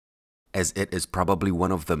As it is probably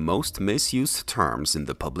one of the most misused terms in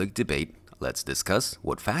the public debate, let's discuss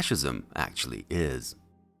what fascism actually is.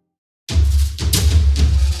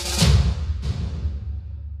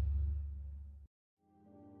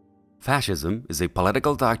 Fascism is a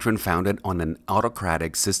political doctrine founded on an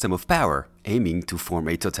autocratic system of power, aiming to form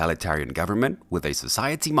a totalitarian government with a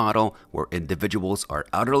society model where individuals are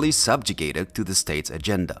utterly subjugated to the state's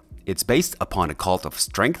agenda. It's based upon a cult of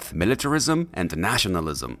strength, militarism, and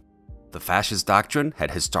nationalism. The fascist doctrine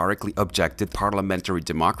had historically objected parliamentary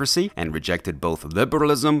democracy and rejected both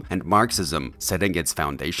liberalism and Marxism, setting its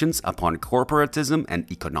foundations upon corporatism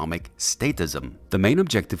and economic statism. The main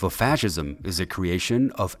objective of fascism is the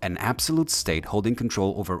creation of an absolute state holding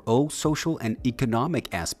control over all social and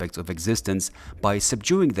economic aspects of existence by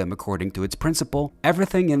subduing them according to its principle: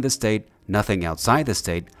 everything in the state, nothing outside the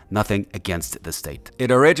state, nothing against the state.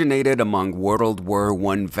 It originated among World War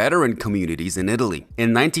I veteran communities in Italy.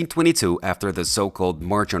 In 1922, after the so-called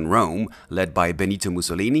March on Rome, led by Benito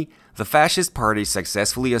Mussolini, the fascist party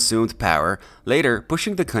successfully assumed power, later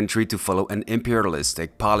pushing the country to follow an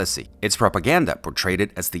imperialistic policy. Its propaganda portrayed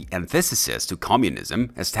it as the antithesis to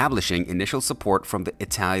communism, establishing initial support from the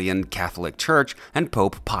Italian Catholic Church and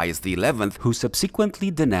Pope Pius XI, who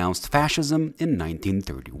subsequently denounced fascism in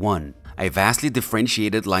 1931. A vastly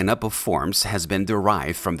differentiated lineup of forms has been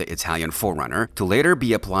derived from the Italian forerunner to later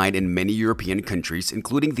be applied in many European countries,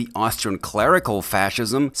 including the Austrian clerical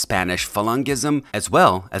fascism, Spanish falangism, as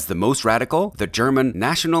well as the most radical, the German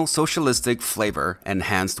National Socialistic flavor,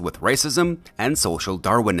 enhanced with racism and social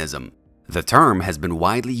Darwinism. The term has been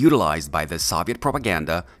widely utilized by the Soviet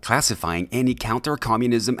propaganda, classifying any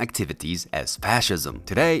counter-communism activities as fascism.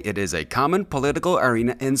 Today, it is a common political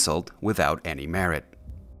arena insult without any merit.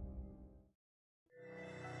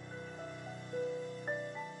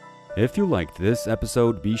 If you liked this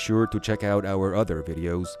episode, be sure to check out our other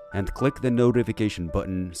videos and click the notification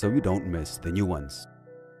button so you don't miss the new ones.